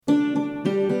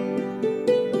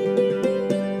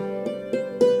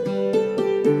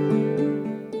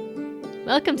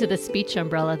Welcome to the Speech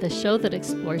Umbrella, the show that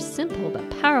explores simple but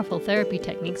powerful therapy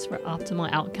techniques for optimal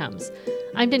outcomes.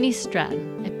 I'm Denise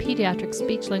Stratton, a pediatric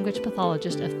speech-language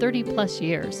pathologist of 30 plus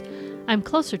years. I'm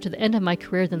closer to the end of my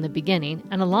career than the beginning,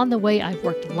 and along the way I've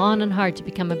worked long and hard to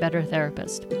become a better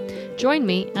therapist. Join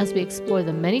me as we explore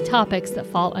the many topics that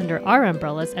fall under our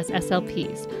umbrellas as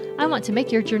SLPs. I want to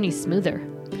make your journey smoother.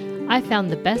 I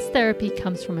found the best therapy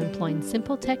comes from employing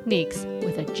simple techniques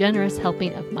with a generous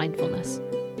helping of mindfulness.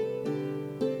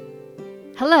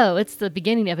 Hello, it's the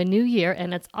beginning of a new year,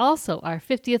 and it's also our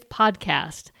 50th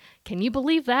podcast. Can you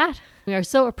believe that? We are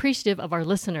so appreciative of our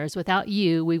listeners. Without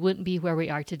you, we wouldn't be where we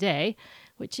are today,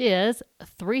 which is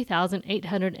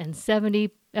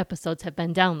 3,870 episodes have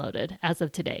been downloaded as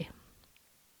of today.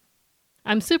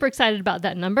 I'm super excited about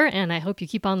that number, and I hope you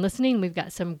keep on listening. We've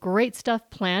got some great stuff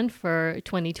planned for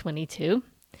 2022.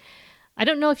 I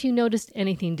don't know if you noticed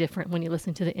anything different when you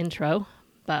listened to the intro,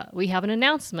 but we have an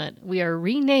announcement. We are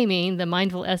renaming the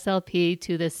Mindful SLP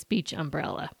to the Speech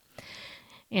Umbrella.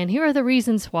 And here are the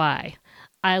reasons why.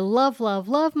 I love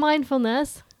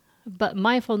mindfulness, but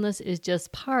mindfulness is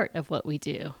just part of what we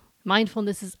do.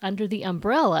 Mindfulness is under the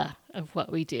umbrella of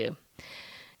what we do.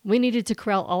 We needed to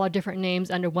corral all our different names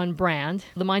under one brand.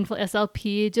 The Mindful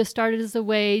SLP just started as a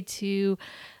way to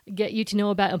get you to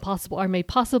know about Impossible Are Made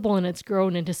Possible, and it's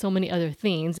grown into so many other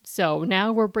things. So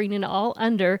now we're bringing it all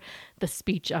under the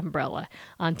Speech Umbrella.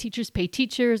 On Teachers Pay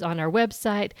Teachers, on our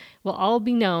website, will all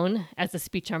be known as the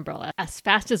Speech Umbrella as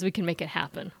fast as we can make it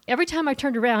happen. Every time I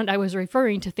turned around, I was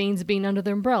referring to things being under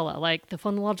the umbrella, like the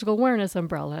Phonological Awareness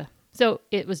Umbrella. So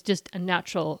it was just a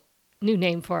natural new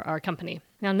name for our company.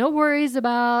 Now, no worries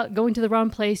about going to the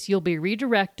wrong place. You'll be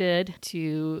redirected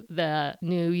to the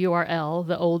new URL.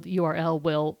 The old URL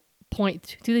will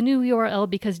point to the new URL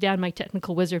because Dan, my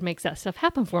technical wizard, makes that stuff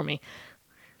happen for me.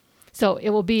 So it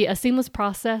will be a seamless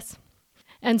process.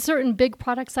 And certain big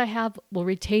products I have will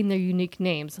retain their unique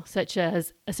names, such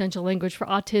as Essential Language for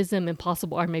Autism,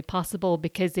 Impossible Are Made Possible,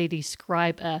 because they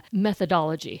describe a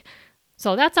methodology.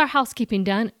 So that's our housekeeping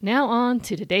done. Now on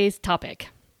to today's topic.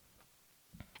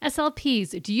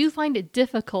 SLPs, do you find it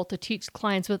difficult to teach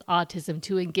clients with autism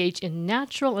to engage in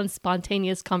natural and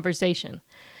spontaneous conversation?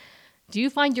 Do you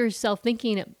find yourself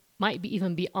thinking it might be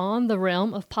even beyond the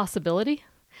realm of possibility?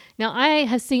 Now, I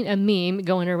have seen a meme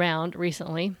going around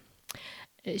recently.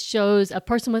 It shows a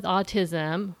person with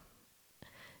autism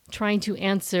trying to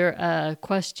answer a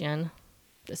question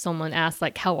that someone asked,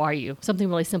 like, how are you? Something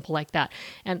really simple like that.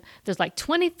 And there's like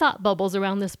 20 thought bubbles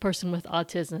around this person with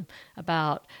autism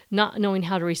about not knowing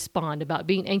how to respond, about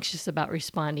being anxious about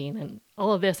responding, and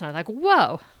all of this. And I'm like,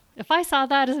 whoa, if I saw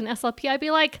that as an SLP, I'd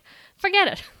be like, forget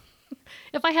it.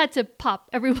 If I had to pop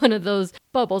every one of those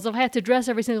bubbles, if I had to address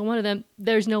every single one of them,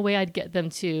 there's no way I'd get them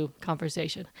to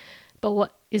conversation. But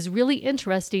what is really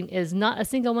interesting is not a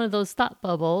single one of those thought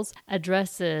bubbles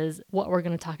addresses what we're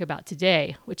going to talk about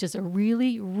today, which is a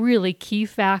really, really key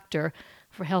factor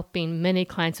for helping many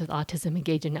clients with autism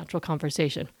engage in natural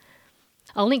conversation.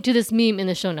 I'll link to this meme in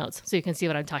the show notes so you can see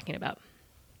what I'm talking about.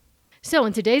 So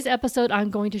in today's episode,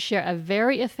 I'm going to share a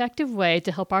very effective way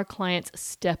to help our clients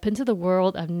step into the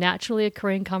world of naturally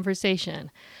occurring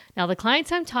conversation. Now, the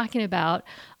clients I'm talking about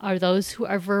are those who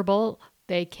are verbal.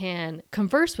 They can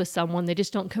converse with someone, they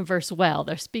just don't converse well.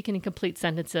 They're speaking in complete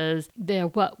sentences. They're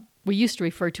what we used to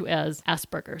refer to as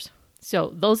Asperger's.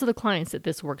 So those are the clients that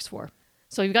this works for.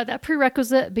 So you've got that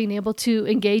prerequisite, being able to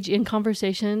engage in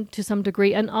conversation to some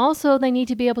degree, and also they need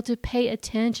to be able to pay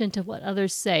attention to what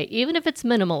others say, even if it's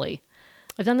minimally.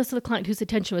 I've done this with a client whose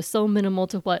attention was so minimal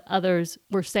to what others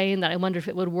were saying that I wondered if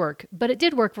it would work. But it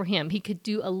did work for him. He could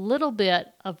do a little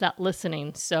bit of that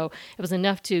listening, so it was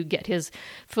enough to get his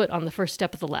foot on the first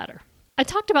step of the ladder. I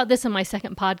talked about this in my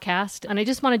second podcast, and I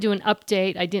just want to do an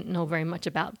update. I didn't know very much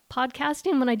about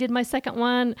podcasting when I did my second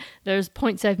one. There's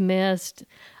points I've missed.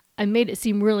 I made it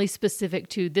seem really specific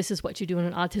to this is what you do in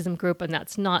an autism group, and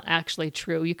that's not actually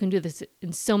true. You can do this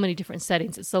in so many different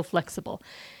settings. It's so flexible.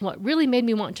 What really made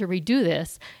me want to redo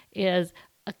this is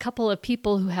a couple of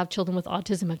people who have children with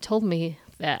autism have told me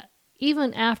that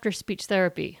even after speech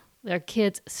therapy, their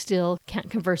kids still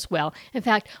can't converse well. In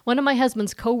fact, one of my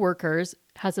husband's coworkers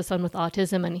has a son with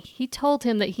autism, and he told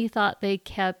him that he thought they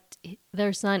kept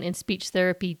their son in speech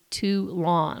therapy too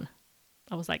long.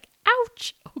 I was like,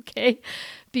 ouch, okay,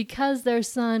 because their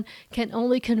son can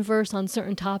only converse on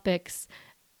certain topics,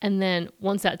 and then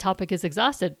once that topic is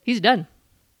exhausted, he's done.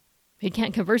 He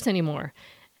can't converse anymore.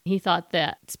 He thought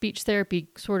that speech therapy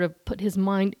sort of put his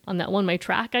mind on that one-way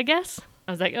track, I guess.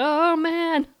 I was like, oh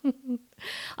man,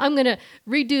 I'm going to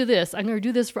redo this. I'm going to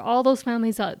do this for all those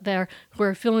families out there who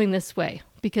are feeling this way,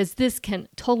 because this can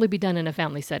totally be done in a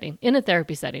family setting, in a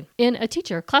therapy setting, in a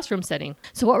teacher classroom setting.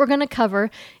 So what we're going to cover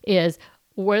is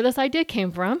where this idea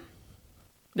came from.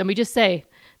 Let me just say,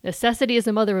 necessity is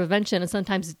the mother of invention, and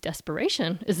sometimes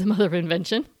desperation is the mother of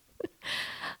invention.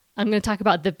 I'm going to talk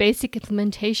about the basic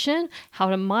implementation, how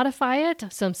to modify it,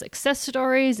 some success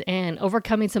stories, and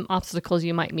overcoming some obstacles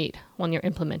you might meet when you're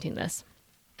implementing this.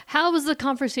 How was the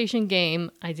conversation game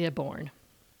idea born?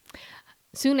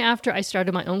 Soon after I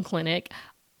started my own clinic,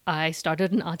 I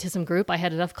started an autism group. I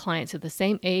had enough clients at the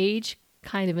same age,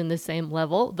 kind of in the same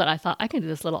level, that I thought I can do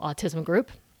this little autism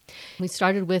group. We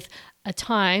started with a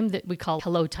time that we call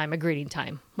hello time, a greeting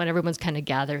time, when everyone's kind of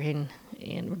gathering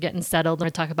and we're getting settled and I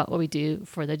talk about what we do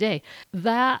for the day.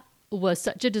 That was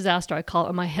such a disaster. I call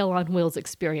it my hell on wheels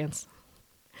experience.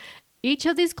 Each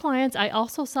of these clients, I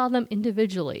also saw them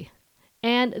individually,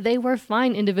 and they were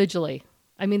fine individually.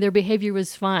 I mean, their behavior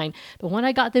was fine. But when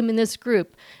I got them in this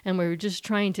group and we were just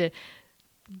trying to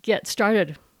get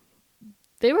started,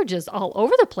 they were just all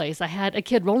over the place. I had a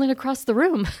kid rolling across the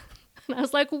room. And I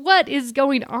was like, what is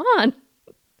going on?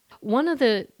 One of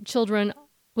the children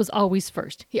was always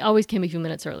first. He always came a few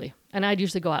minutes early. And I'd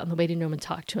usually go out in the waiting room and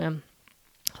talk to him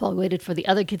while I waited for the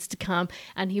other kids to come.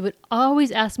 And he would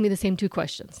always ask me the same two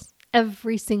questions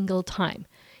every single time.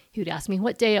 He would ask me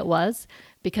what day it was,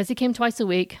 because he came twice a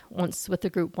week, once with the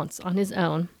group, once on his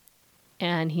own.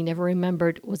 And he never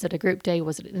remembered, was it a group day?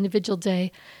 Was it an individual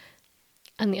day?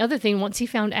 And the other thing, once he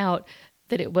found out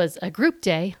that it was a group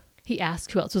day, he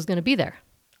asked who else was going to be there.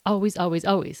 Always, always,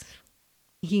 always.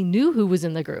 He knew who was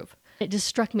in the group. It just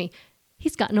struck me,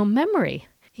 he's got no memory.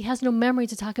 He has no memory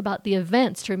to talk about the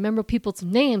events, to remember people's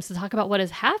names, to talk about what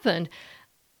has happened.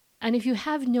 And if you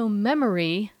have no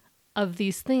memory of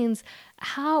these things,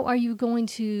 how are you going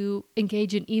to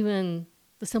engage in even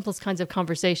the simplest kinds of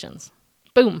conversations?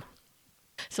 Boom.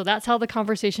 So that's how the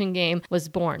conversation game was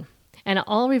born. And it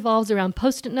all revolves around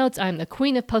Post-it notes. I'm the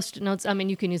queen of Post-it notes. I mean,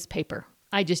 you can use paper.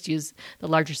 I just use the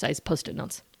larger size Post-it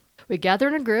notes. We gather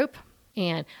in a group,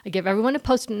 and I give everyone a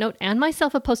Post-it note and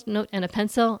myself a Post-it note and a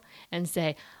pencil and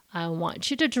say, I want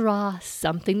you to draw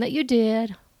something that you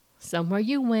did, somewhere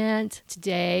you went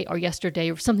today or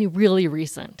yesterday, or something really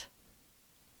recent.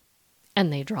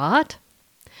 And they draw it,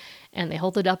 and they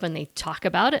hold it up and they talk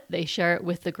about it. They share it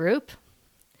with the group.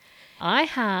 I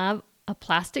have a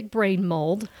plastic brain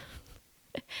mold.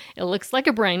 It looks like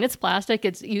a brain. It's plastic.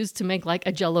 It's used to make like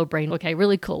a Jell-O brain. Okay,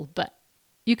 really cool. But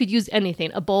you could use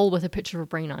anything, a bowl with a picture of a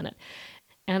brain on it.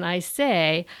 And I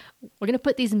say, we're going to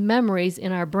put these memories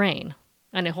in our brain.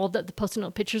 And I hold up the Post-it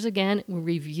note pictures again. We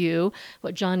review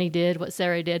what Johnny did, what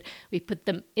Sarah did. We put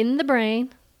them in the brain.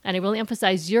 And I really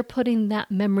emphasize you're putting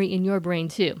that memory in your brain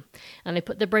too. And I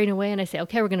put the brain away and I say,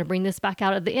 okay, we're going to bring this back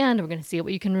out at the end. We're going to see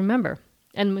what you can remember.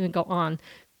 And we go on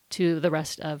to the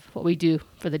rest of what we do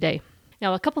for the day.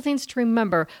 Now, a couple things to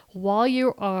remember while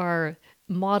you are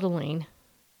modeling,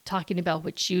 talking about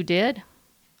what you did,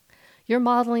 you're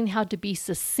modeling how to be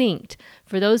succinct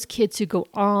for those kids who go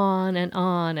on and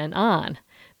on and on.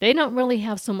 They don't really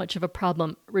have so much of a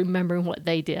problem remembering what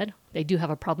they did. They do have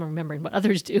a problem remembering what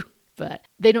others do, but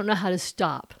they don't know how to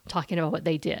stop talking about what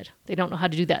they did. They don't know how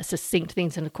to do that succinct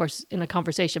things. And of course, in a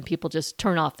conversation, people just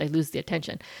turn off. They lose the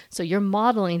attention. So you're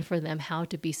modeling for them how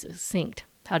to be succinct,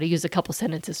 how to use a couple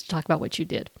sentences to talk about what you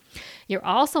did. You're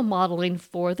also modeling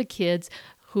for the kids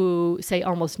who say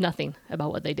almost nothing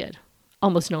about what they did,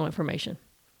 almost no information.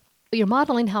 But you're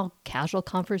modeling how casual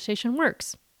conversation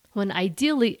works, when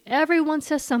ideally everyone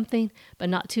says something, but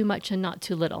not too much and not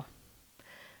too little.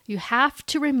 You have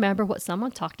to remember what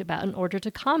someone talked about in order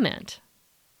to comment,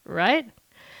 right?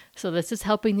 So this is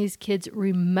helping these kids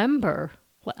remember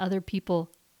what other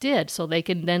people did so they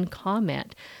can then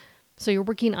comment. So you're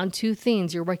working on two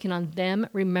things. You're working on them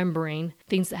remembering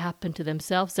things that happened to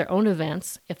themselves, their own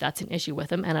events, if that's an issue with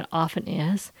them, and it often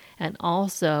is, and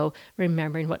also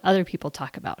remembering what other people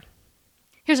talk about.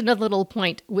 Here's another little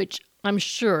point, which I'm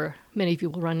sure many of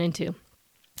you will run into.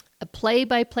 A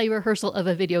play-by-play rehearsal of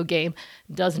a video game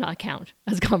does not count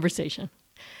as conversation.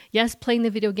 Yes, playing the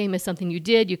video game is something you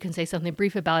did. You can say something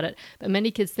brief about it, but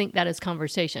many kids think that is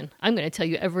conversation. I'm going to tell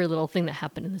you every little thing that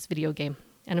happened in this video game.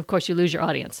 And of course, you lose your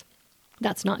audience.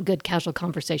 That's not good casual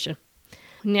conversation.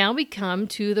 Now we come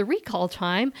to the recall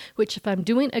time, which if I'm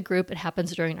doing a group, it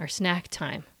happens during our snack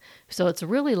time. So it's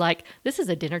really like, this is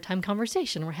a dinner time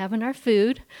conversation. We're having our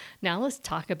food. Now let's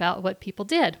talk about what people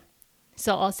did.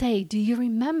 So I'll say, do you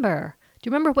remember? Do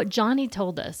you remember what Johnny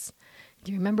told us?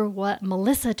 Do you remember what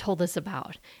Melissa told us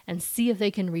about? And see if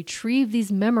they can retrieve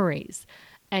these memories.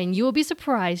 And you will be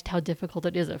surprised how difficult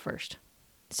it is at first.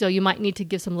 So you might need to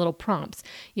give some little prompts.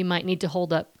 You might need to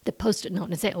hold up the Post-it note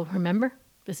and say, oh, remember?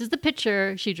 This is the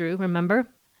picture she drew, remember?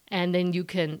 And then you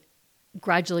can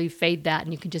gradually fade that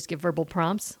and you can just give verbal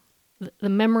prompts. The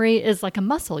memory is like a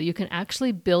muscle. You can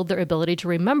actually build their ability to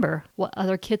remember what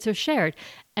other kids have shared.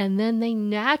 And then they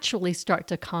naturally start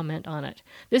to comment on it.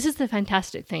 This is the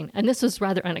fantastic thing. And this was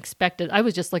rather unexpected. I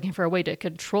was just looking for a way to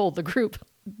control the group.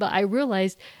 But I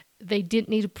realized they didn't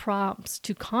need prompts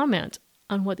to comment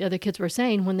on what the other kids were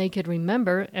saying when they could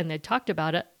remember and they talked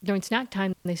about it during snack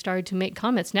time. They started to make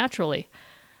comments naturally.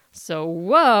 So,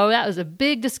 whoa, that was a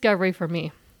big discovery for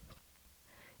me.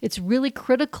 It's really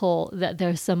critical that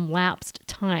there's some lapsed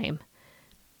time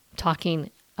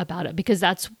talking about it because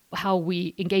that's how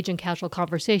we engage in casual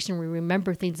conversation. We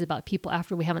remember things about people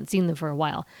after we haven't seen them for a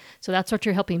while. So that's what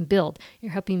you're helping build.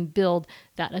 You're helping build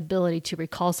that ability to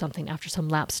recall something after some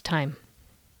lapsed time.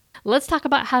 Let's talk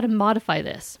about how to modify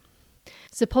this.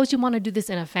 Suppose you want to do this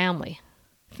in a family.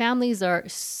 Families are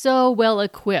so well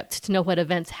equipped to know what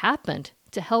events happened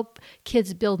to help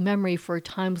kids build memory for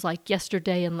times like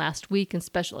yesterday and last week and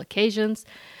special occasions.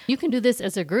 You can do this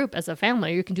as a group, as a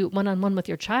family. You can do it one-on-one with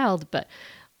your child, but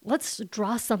let's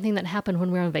draw something that happened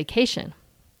when we were on vacation.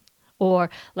 Or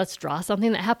let's draw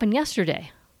something that happened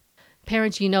yesterday.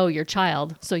 Parents, you know your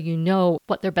child, so you know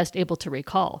what they're best able to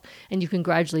recall, and you can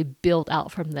gradually build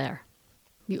out from there.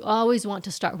 You always want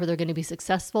to start where they're going to be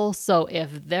successful, so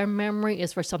if their memory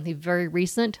is for something very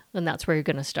recent, then that's where you're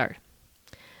going to start.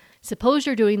 Suppose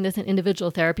you're doing this in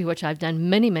individual therapy, which I've done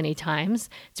many, many times.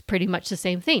 It's pretty much the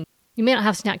same thing. You may not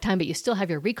have snack time, but you still have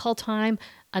your recall time.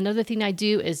 Another thing I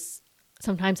do is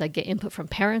sometimes I get input from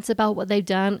parents about what they've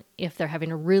done. If they're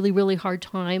having a really, really hard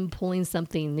time pulling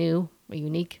something new or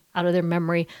unique out of their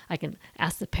memory, I can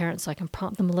ask the parents so I can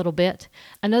prompt them a little bit.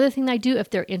 Another thing I do, if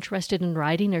they're interested in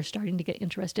writing or starting to get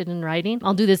interested in writing,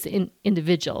 I'll do this in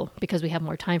individual because we have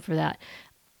more time for that.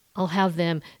 I'll have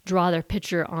them draw their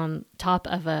picture on top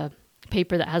of a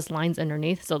paper that has lines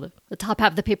underneath. So the top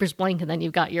half of the paper is blank and then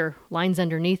you've got your lines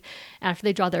underneath. After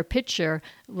they draw their picture,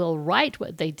 we'll write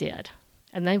what they did.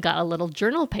 And they've got a little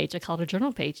journal page, I call it a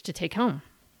journal page, to take home.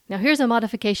 Now here's a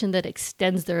modification that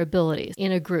extends their abilities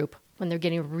in a group. When they're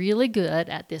getting really good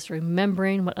at this,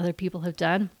 remembering what other people have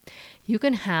done, you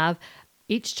can have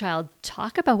each child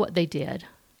talk about what they did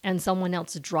and someone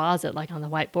else draws it like on the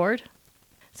whiteboard.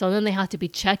 So then they have to be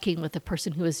checking with the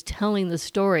person who is telling the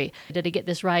story. Did I get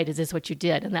this right? Is this what you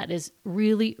did? And that is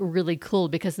really, really cool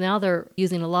because now they're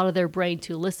using a lot of their brain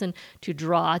to listen, to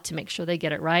draw, to make sure they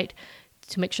get it right,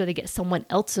 to make sure they get someone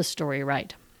else's story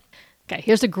right. Okay,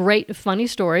 here's a great funny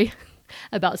story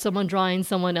about someone drawing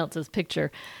someone else's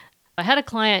picture. I had a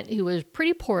client who was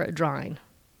pretty poor at drawing.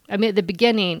 I mean, at the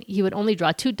beginning, he would only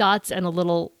draw 2 dots and a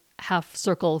little half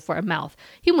circle for a mouth.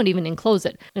 He wouldn't even enclose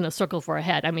it in a circle for a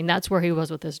head. I mean, that's where he was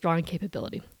with his drawing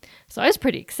capability. So I was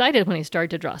pretty excited when he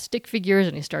started to draw stick figures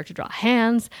and he started to draw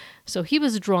hands. So he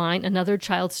was drawing another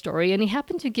child's story and he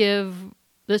happened to give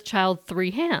this child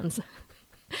 3 hands.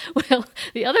 Well,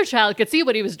 the other child could see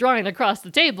what he was drawing across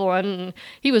the table and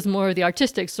he was more of the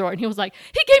artistic sort. And he was like,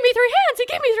 he gave me 3 hands. He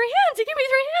gave me 3 hands. He gave me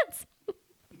 3 hands.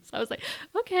 So I was like,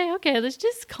 okay, let's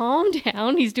just calm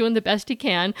down. He's doing the best he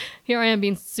can. Here I am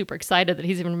being super excited that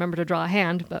he's even remembered to draw a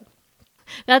hand, but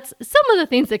that's some of the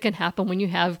things that can happen when you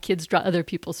have kids draw other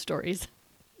people's stories.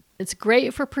 It's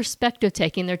great for perspective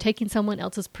taking. They're taking someone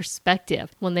else's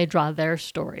perspective when they draw their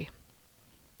story.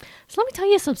 So let me tell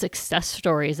you some success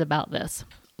stories about this.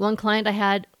 One client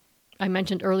I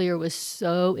mentioned earlier, was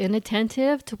so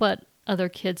inattentive to what other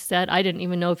kids said. I didn't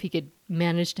even know if he could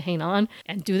manage to hang on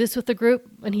and do this with the group,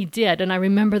 and he did. And I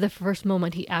remember the first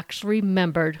moment he actually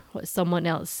remembered what someone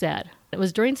else said. It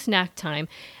was during snack time,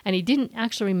 and he didn't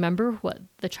actually remember what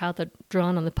the child had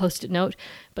drawn on the Post-it note,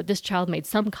 but this child made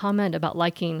some comment about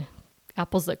liking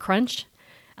apples that crunch,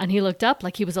 and he looked up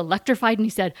like he was electrified, and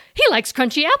he said, he likes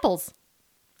crunchy apples.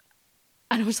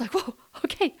 And I was like, whoa,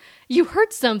 okay, you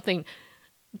heard something.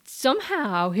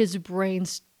 Somehow his brain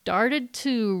started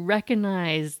to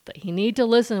recognize that he needed to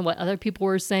listen to what other people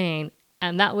were saying,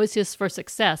 and that was his first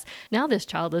success. Now this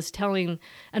child is telling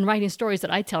and writing stories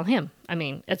that I tell him. I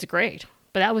mean, it's great,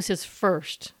 but that was his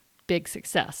first big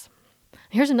success.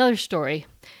 Here's another story.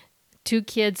 2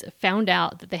 kids found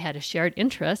out that they had a shared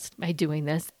interest by doing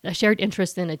this, a shared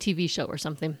interest in a TV show or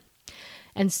something.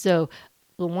 And so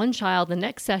the one child, the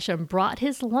next session, brought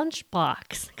his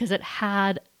lunchbox because it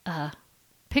had a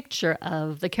picture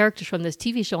of the characters from this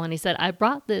TV show. And he said, I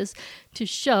brought this to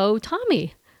show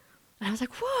Tommy. And I was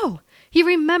like, whoa. He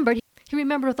remembered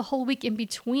the whole week in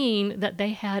between that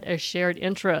they had a shared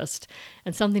interest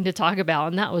and something to talk about.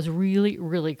 And that was really,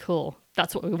 really cool.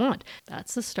 That's what we want.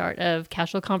 That's the start of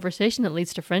casual conversation that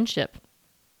leads to friendship.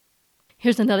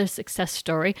 Here's another success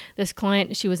story. This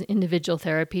client, she was in individual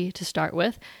therapy to start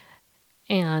with,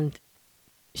 and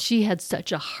she had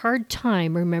such a hard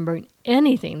time remembering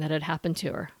anything that had happened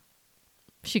to her.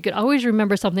 She could always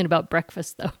remember something about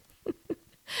breakfast, though.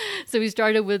 So we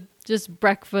started with just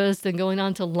breakfast and going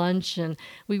on to lunch, and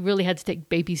we really had to take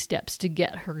baby steps to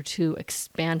get her to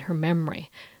expand her memory.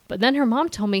 But then her mom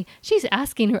told me she's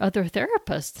asking her other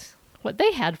therapists what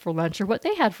they had for lunch or what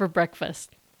they had for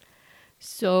breakfast.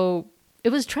 So it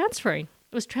was transferring.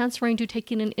 It was transferring to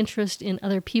taking an interest in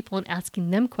other people and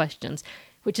asking them questions,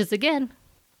 which is, again,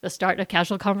 the start of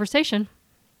casual conversation.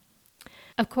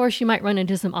 Of course, you might run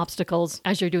into some obstacles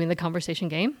as you're doing the conversation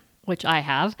game, which I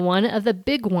have. One of the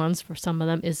big ones for some of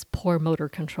them is poor motor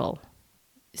control.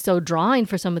 So drawing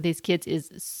for some of these kids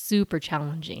is super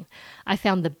challenging. I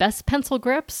found the best pencil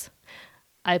grips.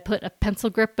 I put a pencil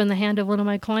grip in the hand of one of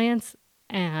my clients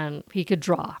and he could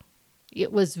draw.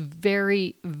 It was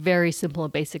very, very simple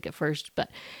and basic at first, but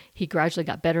he gradually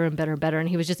got better and better and better, and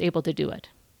he was just able to do it.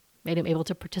 Made him able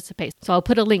to participate. So I'll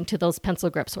put a link to those pencil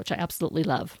grips, which I absolutely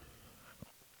love.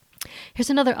 Here's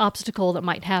another obstacle that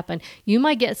might happen. You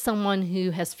might get someone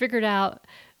who has figured out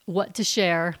what to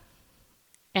share,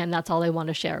 and that's all they want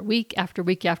to share, week after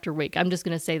week after week. I'm just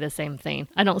going to say the same thing.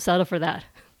 I don't settle for that.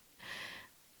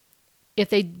 If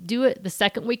they do it the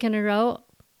second week in a row,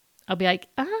 I'll be like,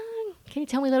 can you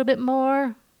tell me a little bit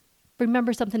more?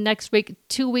 Remember something next week.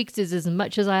 2 weeks is as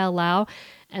much as I allow,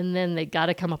 and then they got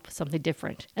to come up with something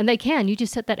different. And they can. You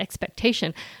just set that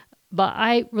expectation. But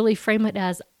I really frame it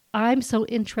as, I'm so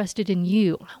interested in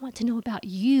you. I want to know about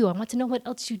you. I want to know what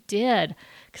else you did,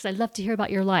 because I love to hear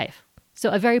about your life.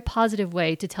 So a very positive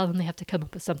way to tell them they have to come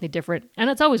up with something different. And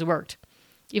it's always worked,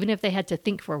 even if they had to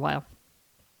think for a while.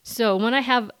 So when I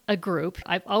have a group,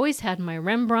 I've always had my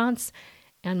Rembrandts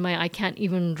and my I can't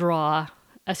even draw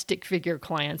a stick figure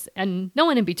clients, and no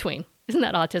one in between. Isn't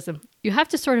that autism? You have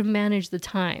to sort of manage the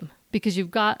time, because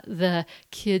you've got the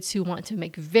kids who want to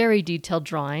make very detailed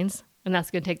drawings, and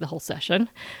that's going to take the whole session.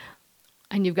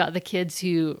 And you've got the kids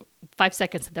who 5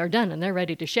 seconds, they're done and they're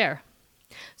ready to share.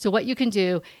 So what you can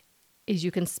do is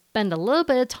you can spend a little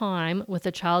bit of time with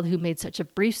a child who made such a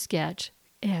brief sketch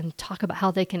and talk about how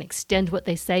they can extend what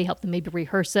they say, help them maybe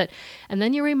rehearse it. And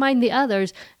then you remind the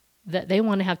others that they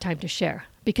want to have time to share,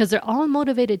 because they're all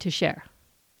motivated to share.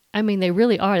 I mean, they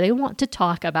really are. They want to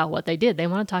talk about what they did. They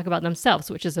want to talk about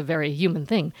themselves, which is a very human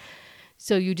thing.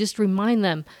 So you just remind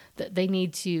them that they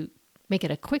need to make it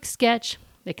a quick sketch.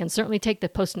 They can certainly take the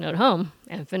Post-it note home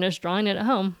and finish drawing it at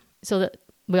home so that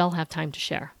we all have time to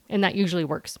share. And that usually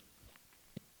works.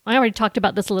 I already talked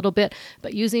about this a little bit,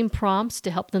 but using prompts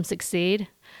to help them succeed.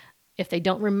 If they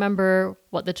don't remember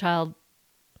what other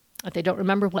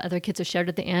kids have shared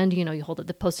at the end, you hold up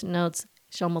the Post-it notes,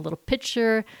 show them a little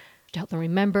picture to help them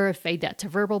remember, fade that to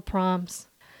verbal prompts.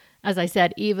 As I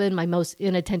said, even my most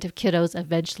inattentive kiddos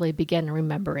eventually begin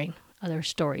remembering other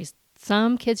stories.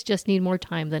 Some kids just need more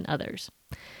time than others.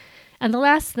 And the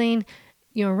last thing,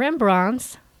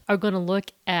 Rembrandts are going to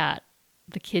look at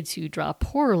the kids who draw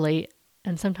poorly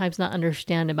and sometimes not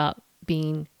understand about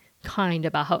being kind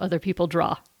about how other people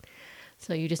draw.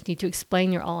 So you just need to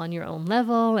explain you're all on your own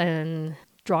level, and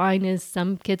drawing is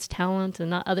some kids' talent and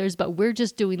not others, but we're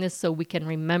just doing this so we can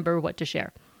remember what to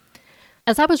share.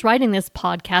 As I was writing this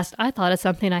podcast, I thought of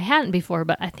something I hadn't before,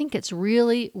 but I think it's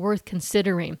really worth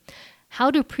considering. How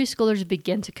do preschoolers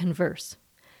begin to converse?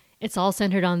 It's all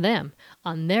centered on them,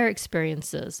 on their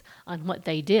experiences, on what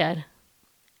they did.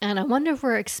 And I wonder if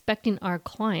we're expecting our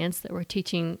clients that we're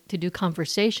teaching to do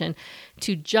conversation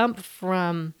to jump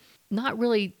from not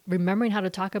really remembering how to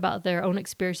talk about their own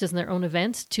experiences and their own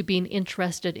events to being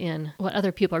interested in what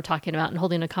other people are talking about and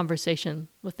holding a conversation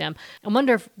with them. I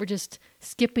wonder if we're just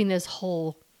skipping this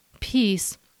whole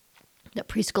piece that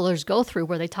preschoolers go through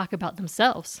where they talk about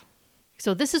themselves.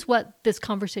 So this is what this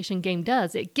conversation game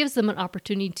does. It gives them an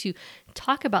opportunity to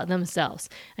talk about themselves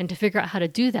and to figure out how to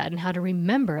do that and how to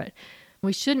remember it.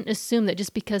 We shouldn't assume that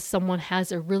just because someone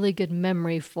has a really good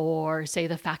memory for, say,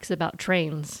 the facts about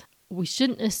trains, we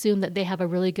shouldn't assume that they have a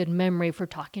really good memory for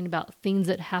talking about things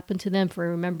that happened to them, for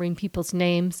remembering people's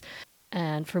names,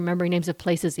 and for remembering names of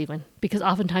places even, because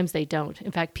oftentimes they don't.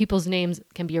 In fact, people's names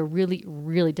can be a really,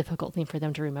 really difficult thing for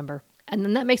them to remember. And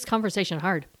then that makes conversation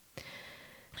hard.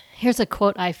 Here's a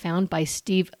quote I found by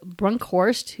Steve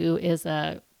Brunkhorst, who is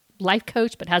a life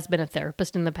coach but has been a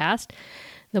therapist in the past.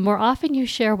 The more often you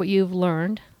share what you've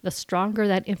learned, the stronger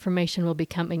that information will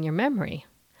become in your memory.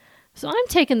 So I'm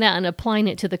taking that and applying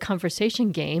it to the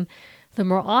conversation game The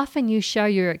more often you share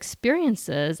your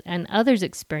experiences and others'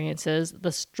 experiences,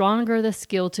 the stronger the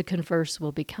skill to converse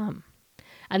will become.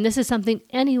 And this is something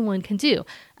anyone can do.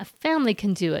 A family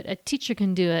can do it, a teacher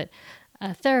can do it,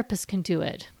 a therapist can do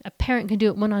it, a parent can do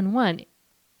it one-on-one.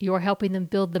 You're helping them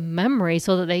build the memory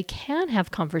so that they can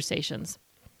have conversations.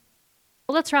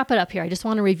 Well, let's wrap it up here. I just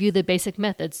want to review the basic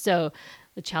methods. So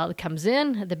the child comes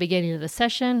in at the beginning of the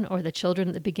session, or the children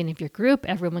at the beginning of your group.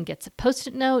 Everyone gets a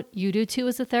Post-it note. You do too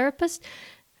as a therapist.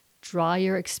 Draw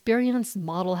your experience,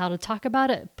 model how to talk about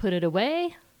it, put it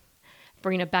away,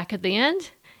 bring it back at the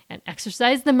end, and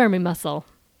exercise the memory muscle.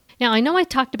 Now, I know I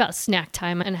talked about snack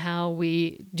time and how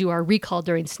we do our recall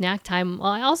during snack time.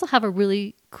 Well, I also have a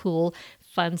really cool,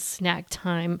 fun snack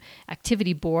time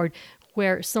activity board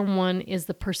where someone is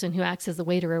the person who acts as a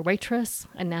waiter or waitress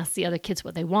and asks the other kids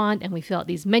what they want, and we fill out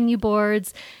these menu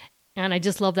boards. And I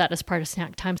just love that as part of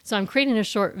snack time. So I'm creating a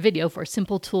short video for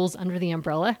Simple Tools Under the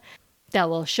Umbrella that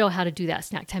will show how to do that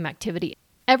snack time activity.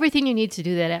 Everything you need to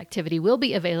do that activity will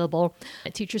be available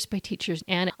at Teachers by Teachers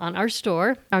and on our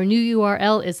store. Our new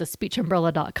URL is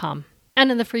thespeechumbrella.com. And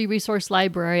in the free resource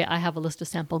library, I have a list of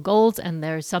sample goals, and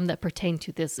there's some that pertain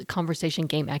to this conversation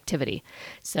game activity.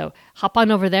 So hop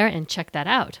on over there and check that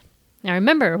out. Now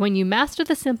remember, when you master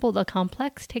the simple, the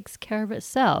complex takes care of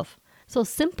itself. So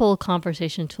simple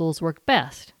conversation tools work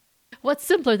best. What's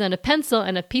simpler than a pencil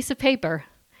and a piece of paper?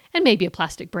 And maybe a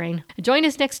plastic brain. Join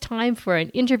us next time for an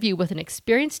interview with an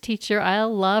experienced teacher I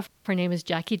love. Her name is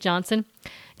Jackie Johnson.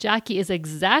 Jackie is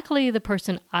exactly the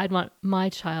person I'd want my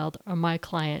child or my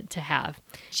client to have.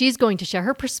 She's going to share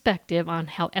her perspective on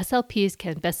how SLPs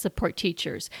can best support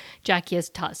teachers. Jackie has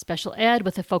taught special ed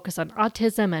with a focus on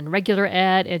autism and regular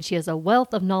ed, and she has a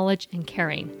wealth of knowledge and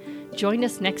caring. Join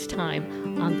us next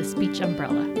time on The Speech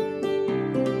Umbrella.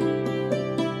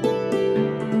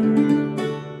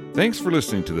 Thanks for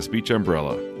listening to The Speech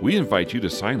Umbrella. We invite you to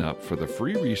sign up for the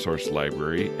free resource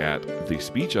library at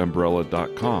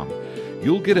thespeechumbrella.com.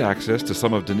 You'll get access to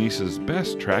some of Denise's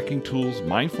best tracking tools,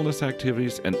 mindfulness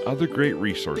activities, and other great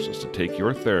resources to take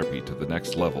your therapy to the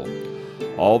next level.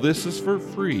 All this is for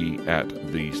free at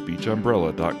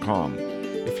thespeechumbrella.com.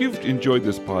 If you've enjoyed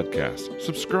this podcast,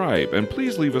 subscribe and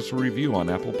please leave us a review on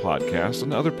Apple Podcasts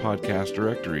and other podcast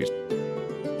directories.